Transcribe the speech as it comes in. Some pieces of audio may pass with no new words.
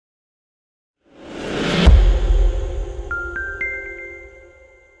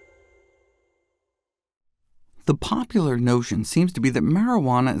The popular notion seems to be that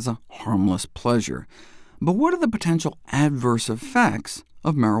marijuana is a harmless pleasure. But what are the potential adverse effects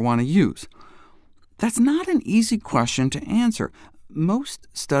of marijuana use? That's not an easy question to answer. Most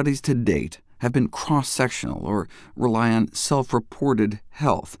studies to date have been cross-sectional, or rely on self-reported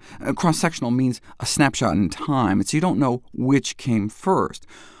health. Cross-sectional means a snapshot in time, so you don't know which came first.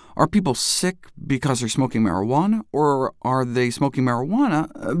 Are people sick because they're smoking marijuana, or are they smoking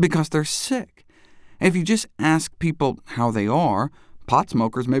marijuana because they're sick? If you just ask people how they are, pot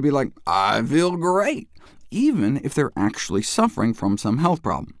smokers may be like, "I feel great," even if they're actually suffering from some health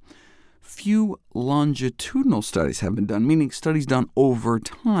problem. Few longitudinal studies have been done, meaning studies done over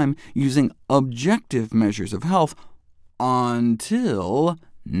time using objective measures of health, until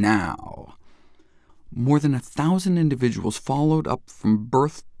now. More than 1,000 individuals followed up from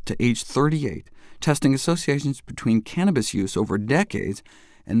birth to age 38, testing associations between cannabis use over decades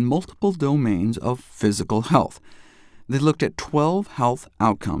and multiple domains of physical health. They looked at 12 health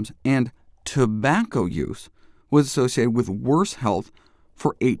outcomes, and tobacco use was associated with worse health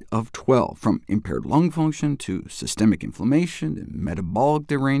for 8 of 12, from impaired lung function to systemic inflammation and metabolic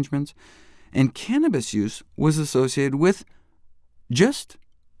derangements, and cannabis use was associated with just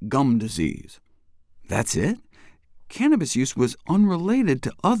gum disease. That's it? Cannabis use was unrelated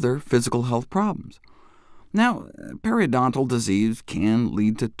to other physical health problems. Now, periodontal disease can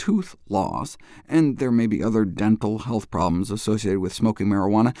lead to tooth loss, and there may be other dental health problems associated with smoking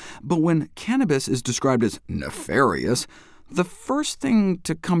marijuana, but when cannabis is described as nefarious, the first thing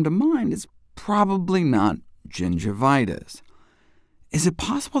to come to mind is probably not gingivitis. Is it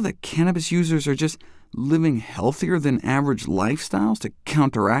possible that cannabis users are just living healthier than average lifestyles to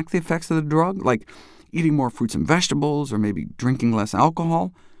counteract the effects of the drug, like eating more fruits and vegetables, or maybe drinking less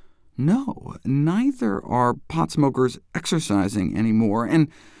alcohol? No, neither are pot smokers exercising anymore, and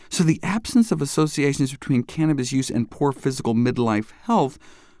so the absence of associations between cannabis use and poor physical midlife health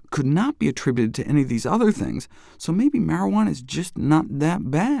could not be attributed to any of these other things, so maybe marijuana is just not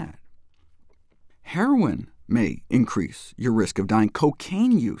that bad. Heroin may increase your risk of dying.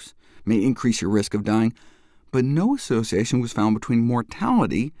 Cocaine use may increase your risk of dying, but no association was found between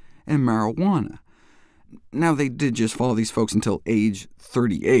mortality and marijuana. Now, they did just follow these folks until age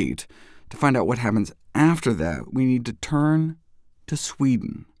 38. To find out what happens after that, we need to turn to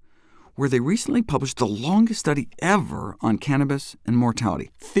Sweden, where they recently published the longest study ever on cannabis and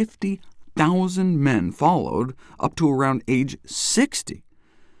mortality. 50,000 men followed up to around age 60.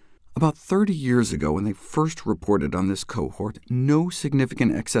 About 30 years ago, when they first reported on this cohort, no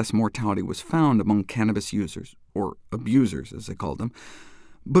significant excess mortality was found among cannabis users, or abusers, as they called them.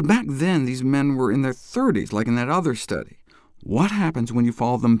 But back then, these men were in their 30s, like in that other study. What happens when you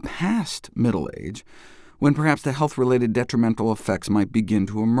follow them past middle age, when perhaps the health-related detrimental effects might begin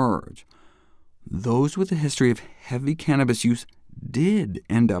to emerge? Those with a history of heavy cannabis use did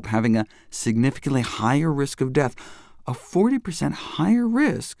end up having a significantly higher risk of death, a 40% higher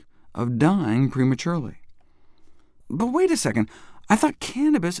risk of dying prematurely. But wait a second, I thought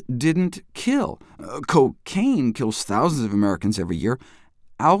cannabis didn't kill. Cocaine kills thousands of Americans every year,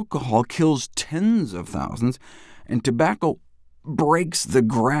 alcohol kills tens of thousands, and tobacco breaks the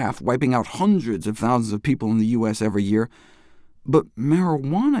graph, wiping out hundreds of thousands of people in the U.S. every year. But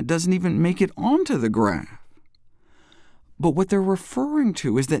marijuana doesn't even make it onto the graph. But what they're referring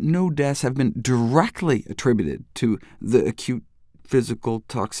to is that no deaths have been directly attributed to the acute physical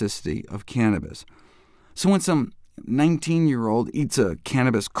toxicity of cannabis. So when some 19-year-old eats a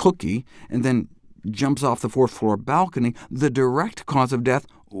cannabis cookie and then jumps off the fourth-floor balcony, the direct cause of death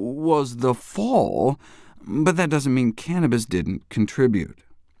was the fall, but that doesn't mean cannabis didn't contribute.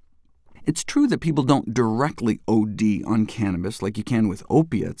 It's true that people don't directly OD on cannabis like you can with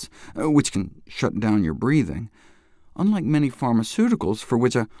opiates, which can shut down your breathing. Unlike many pharmaceuticals, for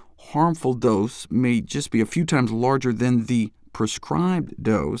which a harmful dose may just be a few times larger than the prescribed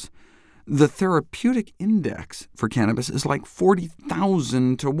dose, the therapeutic index for cannabis is like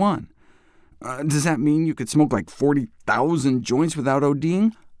 40,000 to 1. Does that mean you could smoke like 40,000 joints without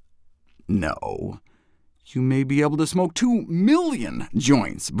ODing? No. You may be able to smoke 2 million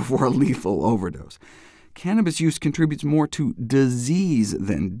joints before a lethal overdose. Cannabis use contributes more to disease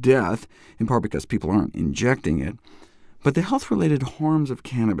than death, in part because people aren't injecting it. But the health-related harms of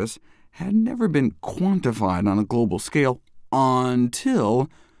cannabis had never been quantified on a global scale until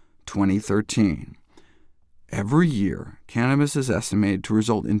 2013. Every year, cannabis is estimated to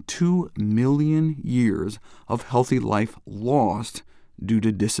result in 2 million years of healthy life lost due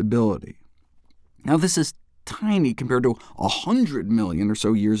to disability. Now, this is tiny compared to 100 million or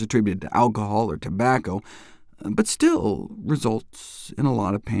so years attributed to alcohol or tobacco, but still results in a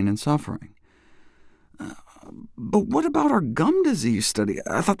lot of pain and suffering. But what about our gum disease study?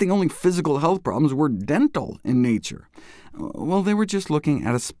 I thought the only physical health problems were dental in nature. Well, they were just looking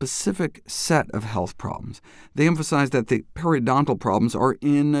at a specific set of health problems. They emphasized that the periodontal problems are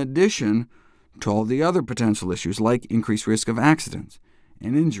in addition to all the other potential issues, like increased risk of accidents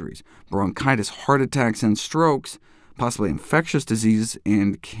and injuries, bronchitis, heart attacks, and strokes, possibly infectious diseases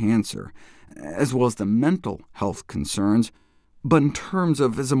and cancer, as well as the mental health concerns. But in terms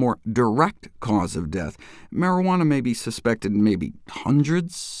of as a more direct cause of death, marijuana may be suspected in maybe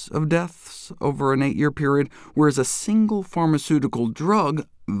hundreds of deaths over an 8-year period, whereas a single pharmaceutical drug,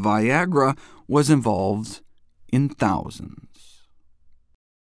 Viagra, was involved in thousands.